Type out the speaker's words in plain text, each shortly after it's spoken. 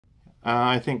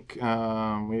I think we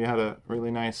had a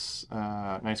really nice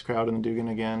crowd in the Dugan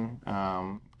again.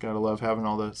 Gotta love having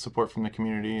all the support from the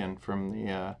community and from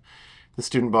the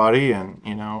student body, and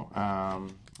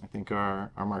I think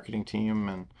our marketing team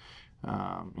and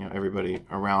everybody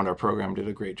around our program did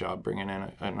a great job bringing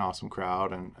in an awesome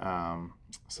crowd, and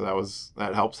so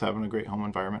that helps having a great home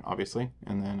environment, obviously.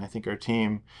 And then I think our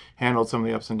team handled some of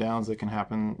the ups and downs that can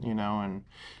happen, in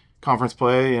conference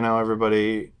play.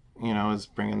 Everybody is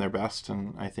bringing their best,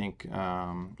 and I think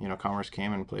Commerce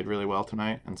came and played really well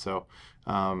tonight, and so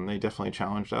they definitely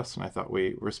challenged us, and I thought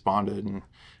we responded and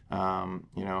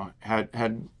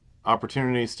had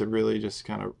opportunities to really just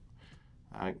kind of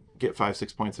get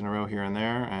 5-6 points in a row here and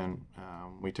there, and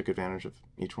we took advantage of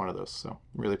each one of those. So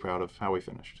really proud of how we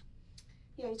finished.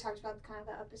 Yeah, you talked about kind of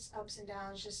the ups and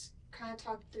downs. Just kind of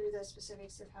talk through the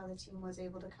specifics of how the team was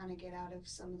able to kind of get out of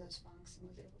some of those funks and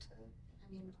was able to.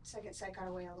 I mean, second set got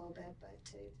away a little bit, but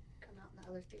to come out in the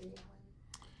other three and win.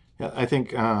 Yeah, I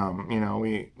think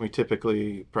we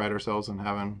typically pride ourselves on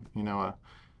having a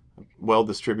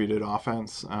well-distributed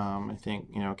offense. I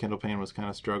think Kendall Payne was kind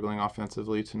of struggling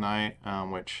offensively tonight,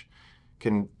 which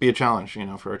can be a challenge,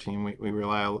 for our team. We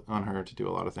rely on her to do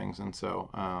a lot of things, and so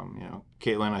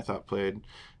Kaitlyn, I thought, played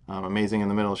amazing in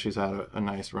the middle. She's had a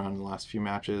nice run in the last few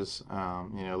matches.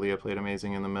 Leah played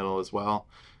amazing in the middle as well,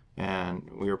 and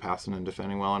we were passing and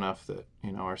defending well enough that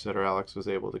our setter Alex was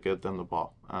able to get them the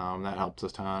ball. That helped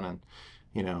us a ton,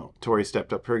 and Tori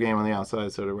stepped up her game on the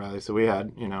outside, so did Riley. So we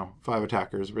had, 5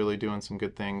 attackers really doing some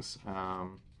good things,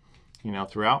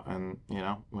 throughout. And,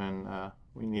 when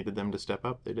we needed them to step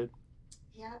up, they did.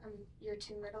 Yeah, your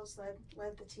two middles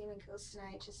led the team in kills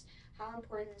tonight. Just how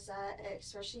important is that,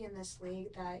 especially in this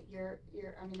league, that you're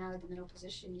out of the middle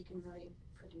position, you can really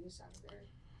produce out of there.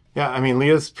 Yeah, I mean,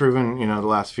 Leah's proven, the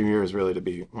last few years really to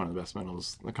be one of the best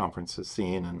middles the conference has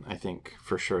seen, and I think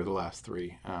for sure the last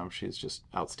 3, she's just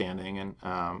outstanding. And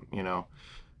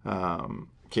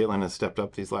Kaitlyn has stepped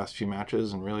up these last few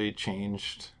matches and really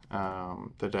changed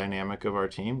the dynamic of our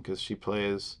team, because she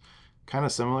plays kind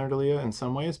of similar to Leah in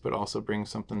some ways, but also brings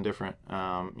something different,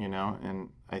 and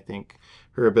I think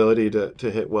her ability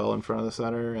to hit well in front of the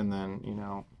center and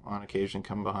then, on occasion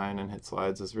come behind and hit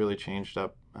slides has really changed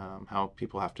up how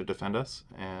people have to defend us.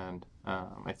 And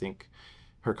I think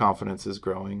her confidence is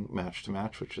growing match to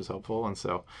match, which is helpful. And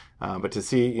so, but to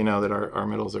see, that our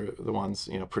middles are the ones,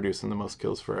 producing the most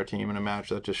kills for our team in a match,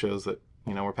 that just shows that,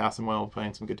 we're passing well,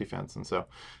 playing some good defense. And so,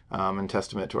 and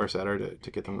testament to our setter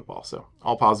to get them the ball. So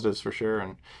all positives for sure,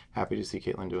 and happy to see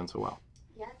Kaitlyn doing so well.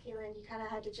 Yeah, Kaitlyn, you kind of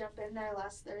had to jump in there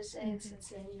last Thursday, and since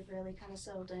then you've really kind of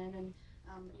settled in, and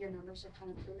your numbers have kind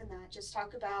of proven that. Just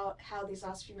talk about how these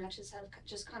last few matches have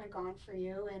just kind of gone for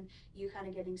you, and you kind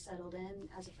of getting settled in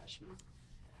as a freshman.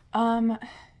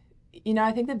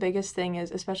 I think the biggest thing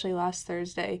is, especially last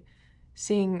Thursday,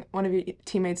 seeing one of your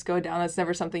teammates go down. That's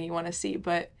never something you want to see,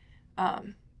 but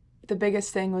the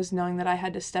biggest thing was knowing that I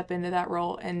had to step into that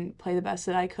role and play the best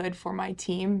that I could for my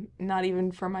team, not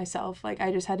even for myself. Like,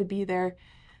 I just had to be there,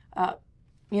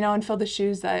 and fill the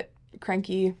shoes that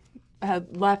Cranky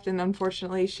had left, and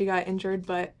unfortunately she got injured.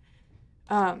 But,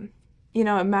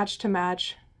 match to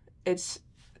match, it's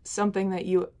something that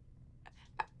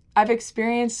I've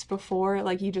experienced before.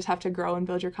 Like, you just have to grow and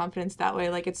build your confidence that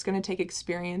way. Like, it's going to take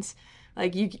experience.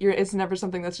 Like, it's never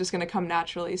something that's just going to come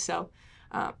naturally. So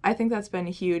I think that's been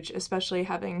huge, especially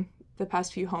having the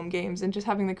past few home games and just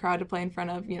having the crowd to play in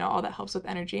front of, all that helps with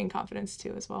energy and confidence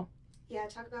too as well. Yeah,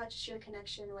 talk about just your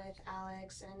connection with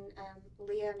Alex and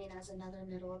Leah, as another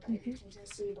middle that you continue to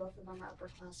see. Both of them are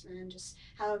upperclassmen. Just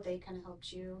how have they kind of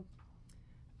helped you?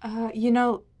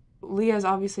 Leah is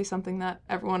obviously something that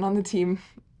everyone on the team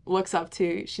looks up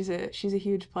to. She's a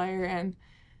huge player, and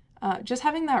just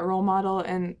having that role model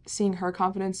and seeing her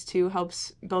confidence too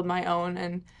helps build my own.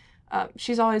 And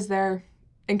she's always there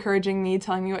encouraging me,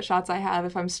 telling me what shots I have.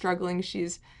 If I'm struggling,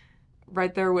 she's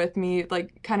right there with me,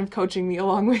 like kind of coaching me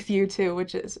along with you too,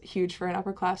 which is huge for an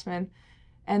upperclassman.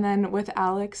 And then with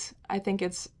Alex, I think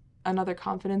it's another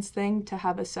confidence thing to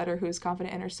have a setter who is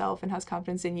confident in herself and has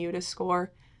confidence in you to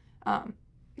score.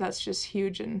 That's just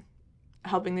huge in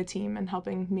helping the team and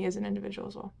helping me as an individual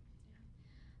as well.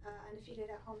 Undefeated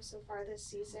at home so far this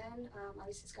season.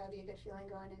 Obviously, it's got to be a good feeling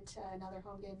going into another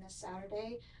home game this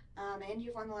Saturday. And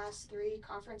you've won the last 3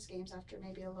 conference games after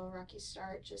maybe a little rocky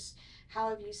start. Just how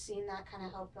have you seen that kind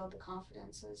of help build the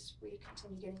confidence as we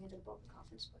continue getting into the bulk of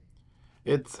conference play?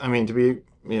 It's, to be,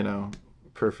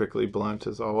 perfectly blunt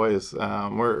as always,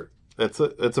 it's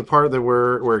a part that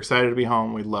we're excited to be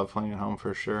home. We love playing at home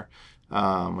for sure.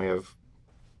 I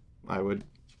would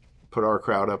put our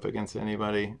crowd up against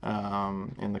anybody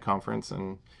in the conference,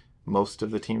 and most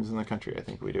of the teams in the country. I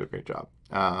think we do a great job.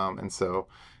 And so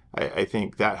I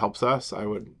think that helps us. I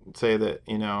would say that,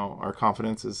 our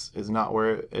confidence is not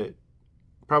where it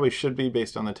probably should be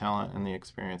based on the talent and the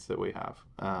experience that we have.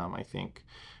 I think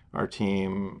our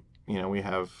team,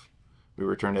 we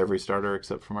returned every starter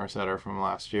except from our setter from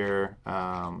last year.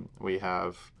 We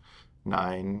have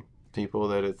 9 people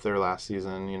that it's their last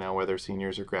season, whether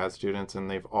seniors or grad students, and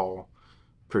they've all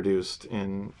produced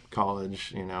in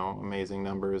college, amazing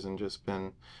numbers, and just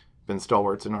been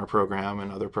stalwarts in our program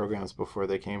and other programs before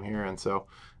they came here. And so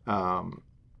I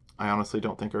honestly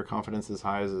don't think our confidence is as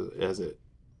high as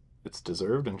it's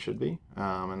deserved and should be.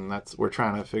 And we're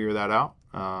trying to figure that out.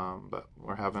 But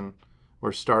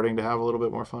we're starting to have a little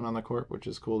bit more fun on the court, which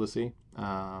is cool to see.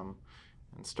 And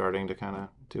starting to kind of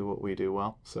do what we do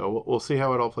well. So we'll see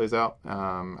how it all plays out.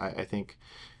 I think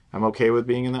I'm okay with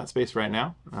being in that space right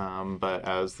now. But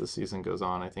as the season goes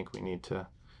on, I think we need to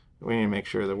make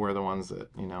sure that we're the ones that,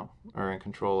 are in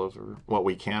control of what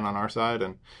we can on our side.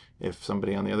 And if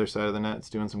somebody on the other side of the net is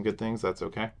doing some good things, that's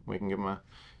okay. We can give them a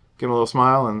little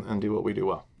smile and do what we do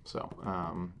well. So,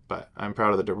 but I'm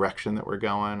proud of the direction that we're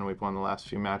going. We've won the last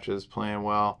few matches playing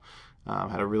well.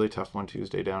 Had a really tough one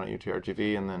Tuesday down at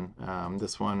UTRGV. And then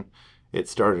this one, it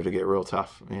started to get real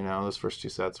tough. Those first 2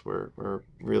 sets were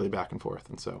really back and forth.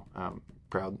 And so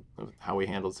proud of how we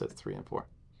handled sets 3 and 4.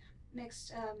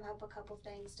 Mixed up a couple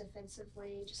things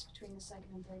defensively just between the second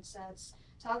and third sets.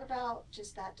 Talk about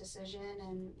just that decision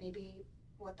and maybe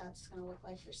what that's going to look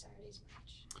like for Saturday's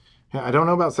match. Yeah, I don't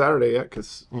know about Saturday yet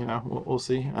because, we'll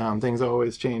see. Things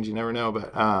always change. You never know.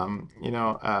 But,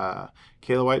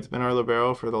 Kayla White's been our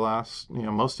libero for the last,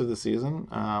 most of the season.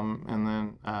 And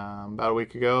then about a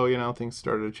week ago, things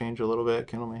started to change a little bit.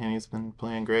 Kendall Mahaney's been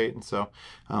playing great. And so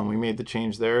we made the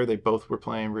change there. They both were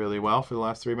playing really well for the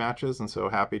last 3 matches. And so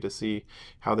happy to see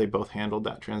how they both handled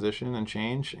that transition and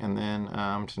change. And then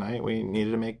tonight we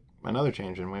needed to make another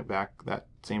change and went back that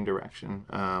same direction.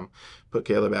 Put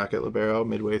Kayla back at libero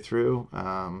midway through.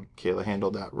 Kayla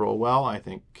handled that role well. I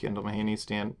think Kendall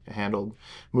Mahaney handled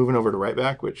moving over to right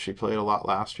back, which she played a lot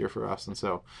last year for us. And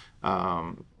so,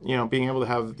 being able to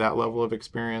have that level of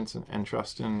experience and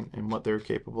trust in what they're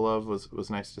capable of was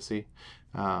nice to see.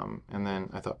 And then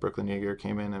I thought Brooklyn Yeager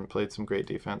came in and played some great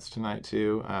defense tonight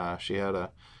too. She had a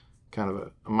kind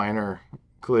of a minor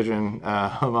collision,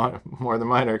 more than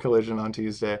minor collision on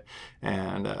Tuesday,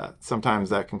 and sometimes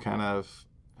that can kind of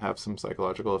have some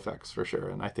psychological effects for sure.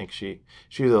 And I think she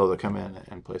was able to come in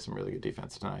and play some really good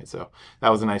defense tonight. So that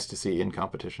was nice to see in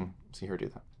competition, see her do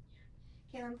that.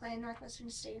 Kaitlyn playing Northwestern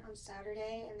State on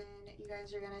Saturday, and then you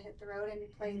guys are going to hit the road and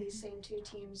play these same 2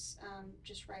 teams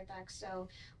just right back. So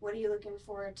what are you looking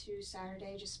forward to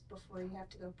Saturday just before you have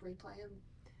to go pre-play them?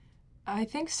 I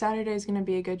think Saturday is going to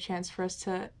be a good chance for us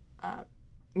to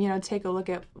take a look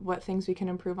at what things we can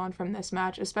improve on from this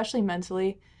match, especially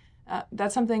mentally.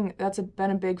 That's something that's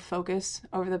been a big focus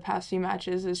over the past few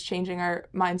matches, is changing our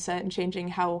mindset and changing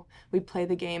how we play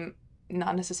the game,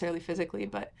 not necessarily physically,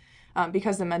 but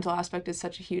because the mental aspect is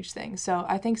such a huge thing. So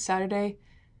I think Saturday,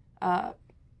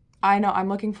 I know I'm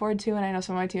looking forward to, and I know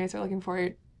some of my teammates are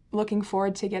looking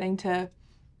forward to getting to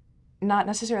not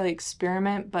necessarily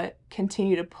experiment, but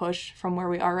continue to push from where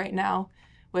we are right now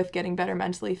with getting better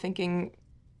mentally, thinking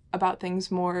about things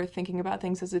more, thinking about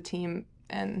things as a team,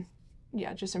 and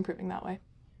just improving that way.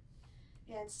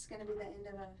 Yeah, it's going to be the end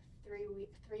of a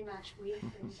 3-match week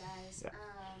for you guys. Yeah.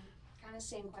 Kind of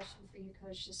same question for you,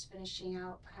 Coach, just finishing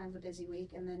out kind of a busy week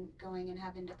and then going and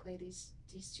having to play these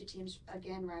 2 teams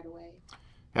again right away.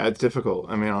 Yeah, it's difficult.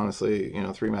 I mean, honestly,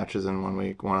 3 matches in 1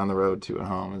 week, 1 on the road, 2 at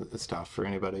home. It's tough for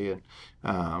anybody.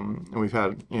 And we've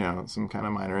had, some kind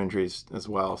of minor injuries as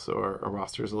well. So our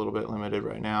roster is a little bit limited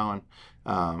right now.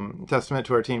 And testament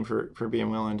to our team for being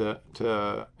willing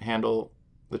to handle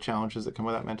the challenges that come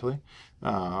with that mentally.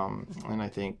 And I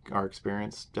think our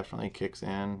experience definitely kicks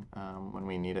in when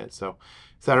we need it. So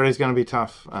Saturday's going to be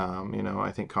tough.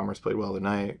 I think Commerce played well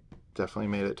tonight. Definitely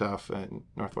made it tough. And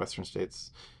Northwestern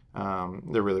State's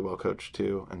they're really well coached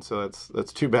too, and so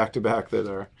that's 2 back-to-back that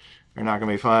are not going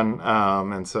to be fun.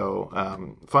 And so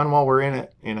fun while we're in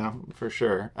it, for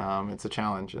sure. It's a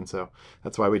challenge, and so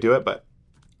that's why we do it. But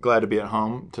glad to be at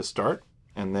home to start,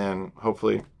 and then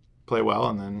hopefully play well,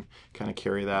 and then kind of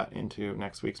carry that into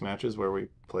next week's matches where we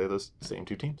play those same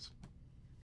 2 teams.